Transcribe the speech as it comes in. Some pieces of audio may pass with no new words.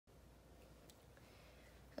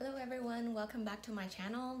everyone, welcome back to my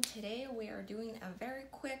channel. Today we are doing a very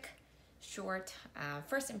quick, short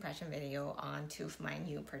first impression video on two of my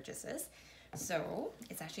new purchases. So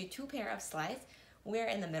it's actually two pair of slides. We're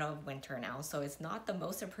in the middle of winter now, so it's not the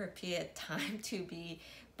most appropriate time to be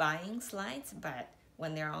buying slides, but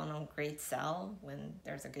when they're on a great sale, when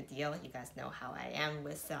there's a good deal, you guys know how I am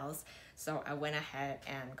with sales. So I went ahead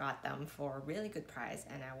and got them for a really good price,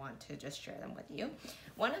 and I want to just share them with you.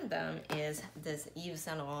 One of them is this Yves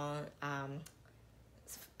Saint Laurent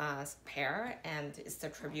pair, and it's the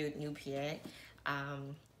Tribute New Pied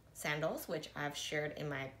sandals, which I've shared in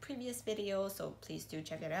my previous video, so please do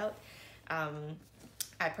check it out.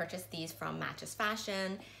 I purchased these from Matches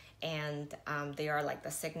Fashion, and they are like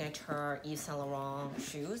the signature Yves Saint Laurent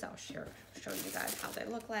shoes. I'll show you guys how they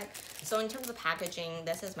look like. So in terms of packaging,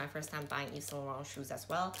 this is my first time buying Yves Saint Laurent shoes as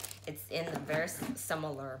well. It's in a very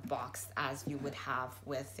similar box as you would have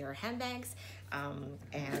with your handbags,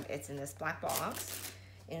 and it's in this black box.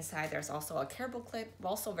 Inside there's also a care booklet,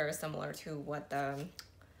 also very similar to what the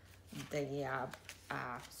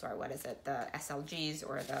SLGs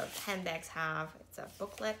or the handbags have. It's a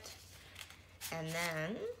booklet. And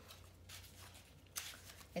then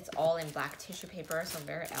it's all in black tissue paper, so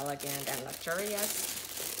very elegant and luxurious.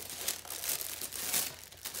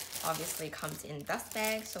 Obviously comes in dust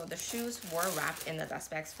bags, so the shoes were wrapped in the dust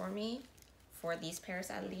bags for me, for these pairs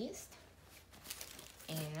at least.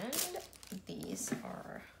 And these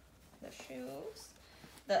are the shoes.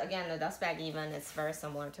 Again, the dust bag even is very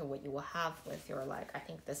similar to what you will have with your, I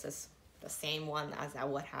think this is the same one as I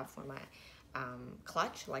would have for my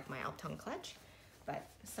clutch, like my Alpton clutch, but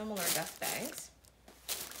similar dust bags.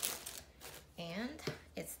 And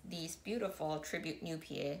it's these beautiful Tribute New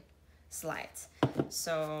Pied slides.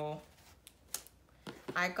 So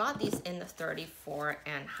I got these in the 34.5.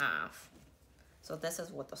 So this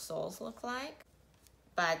is what the soles look like.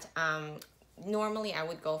 But normally I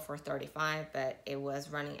would go for 35, but it was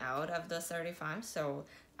running out of the 35. So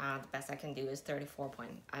the best I can do is 34.5,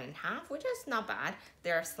 which is not bad.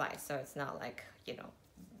 They're slides, so it's not like, you know,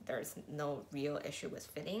 there's no real issue with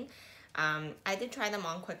fitting. I did try them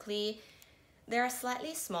on quickly. They're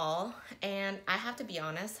slightly small, and I have to be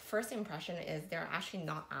honest, first impression is they're actually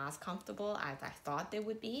not as comfortable as I thought they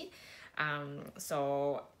would be.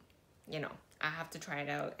 So, you know, I have to try it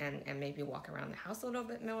out and maybe walk around the house a little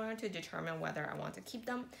bit more to determine whether I want to keep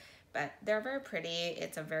them. But they're very pretty.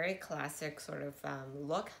 It's a very classic sort of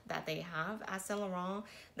look that they have at Saint Laurent.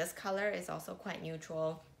 This color is also quite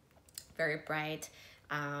neutral, very bright,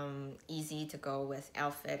 easy to go with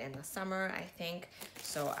outfit in the summer, I think.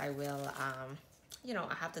 So I will, you know,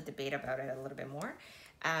 I have to debate about it a little bit more.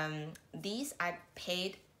 These I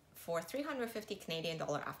paid for 350 Canadian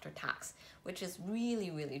dollar after tax, which is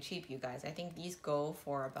really, really cheap, you guys. I think these go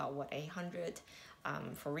for about, what, 800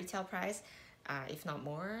 for retail price, if not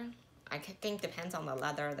more. I think depends on the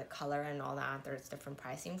leather, the color, and all that. There's different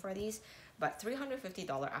pricing for these, but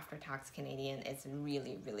 $350 after tax Canadian is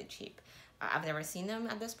really, really cheap. I've never seen them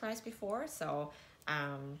at this price before, so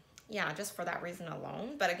yeah, just for that reason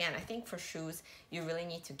alone. But again, I think for shoes, you really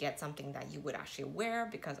need to get something that you would actually wear,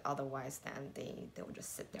 because otherwise then they will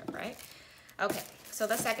just sit there, right? Okay, so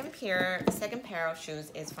the second pair of shoes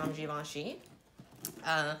is from Givenchy.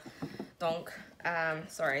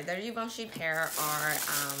 Sorry, the Givenchy pair are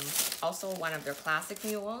also one of their classic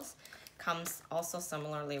mules. Comes also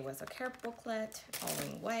similarly with a care booklet, all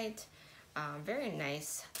in white. Very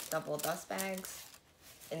nice double dust bags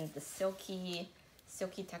in the silky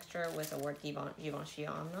texture with the word Givenchy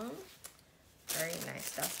on them. Very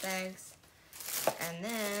nice dust bags. And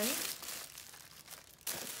then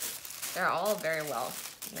they're all very well,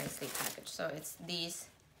 nicely packaged. So it's these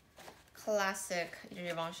classic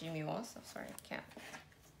Givenchy mules. Oh, sorry, I can't.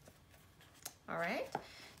 All right,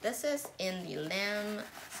 this is in the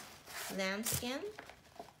lamb skin,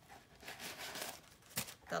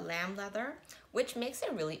 the lamb leather, which makes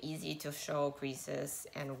it really easy to show creases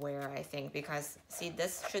and wear, I think, because see,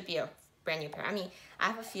 this should be a brand new pair. I mean, I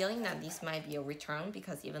have a feeling that these might be a return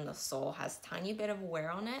because even the sole has a tiny bit of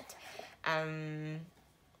wear on it.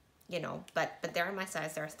 You know, but they're in my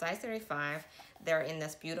size. They're size 35. They're in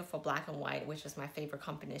this beautiful black and white, which is my favorite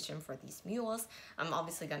combination for these mules. I'm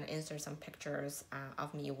obviously going to insert some pictures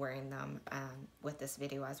of me wearing them with this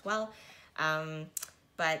video as well.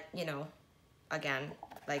 But, you know, again,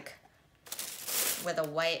 like with the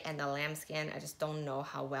white and the lambskin, I just don't know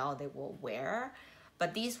how well they will wear.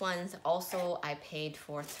 But these ones also I paid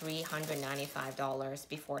for $395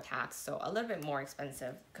 before tax, so a little bit more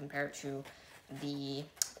expensive compared to the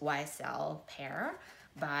YSL pair.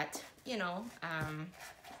 But, you know,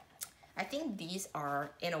 I think these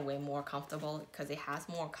are in a way more comfortable because it has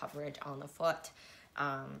more coverage on the foot.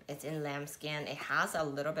 It's in lambskin. It has a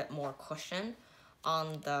little bit more cushion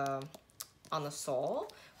on the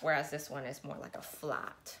sole, whereas this one is more like a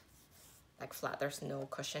flat. Like flat, there's no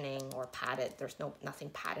cushioning or padded. There's nothing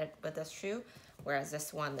padded with this shoe, whereas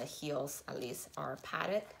this one, the heels at least are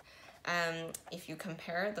padded. If you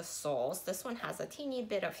compare the soles, this one has a teeny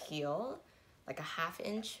bit of heel, like a ½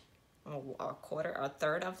 inch, or a quarter, or a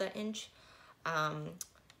third of the inch,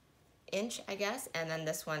 I guess. And then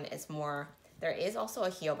this one is more, there is also a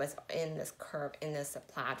heel, but it's in this curve, in this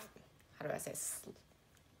plaid, how do I say,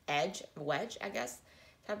 wedge, I guess,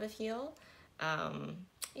 type of heel.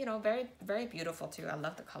 You know, very, very beautiful too. I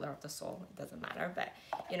love the color of the sole. It doesn't matter, but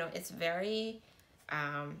you know, it's very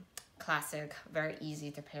classic, very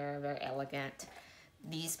easy to pair, very elegant.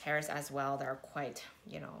 These pairs as well, they're quite,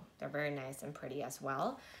 you know, they're very nice and pretty as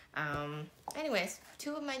well. Anyways,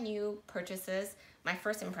 2 of my new purchases. My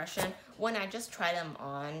first impression, when I just tried them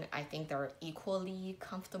on, I think they're equally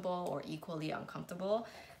comfortable or equally uncomfortable.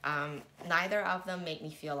 Neither of them make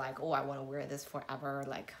me feel like, oh, I want to wear this forever.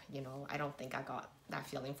 Like, you know, I don't think I got that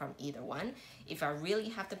feeling from either one. If I really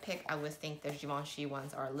have to pick, I would think the Givenchy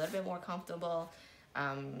ones are a little bit more comfortable.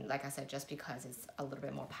 Like I said, just because it's a little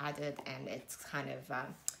bit more padded and it's kind of,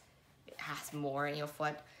 it has more in your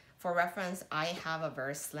foot. For reference, I have a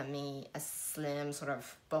very slim, sort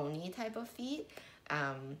of bony type of feet.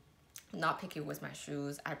 Not picky with my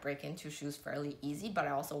shoes. I break into shoes fairly easy, but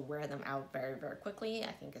I also wear them out very, very quickly.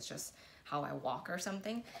 I think it's just how I walk or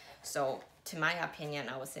something. So to my opinion,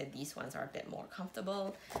 I would say these ones are a bit more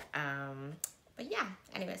comfortable. But yeah,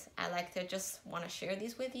 anyways, I like to just want to share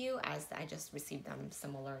these with you as I just received them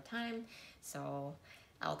similar time. So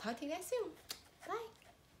I'll talk to you guys soon. Bye.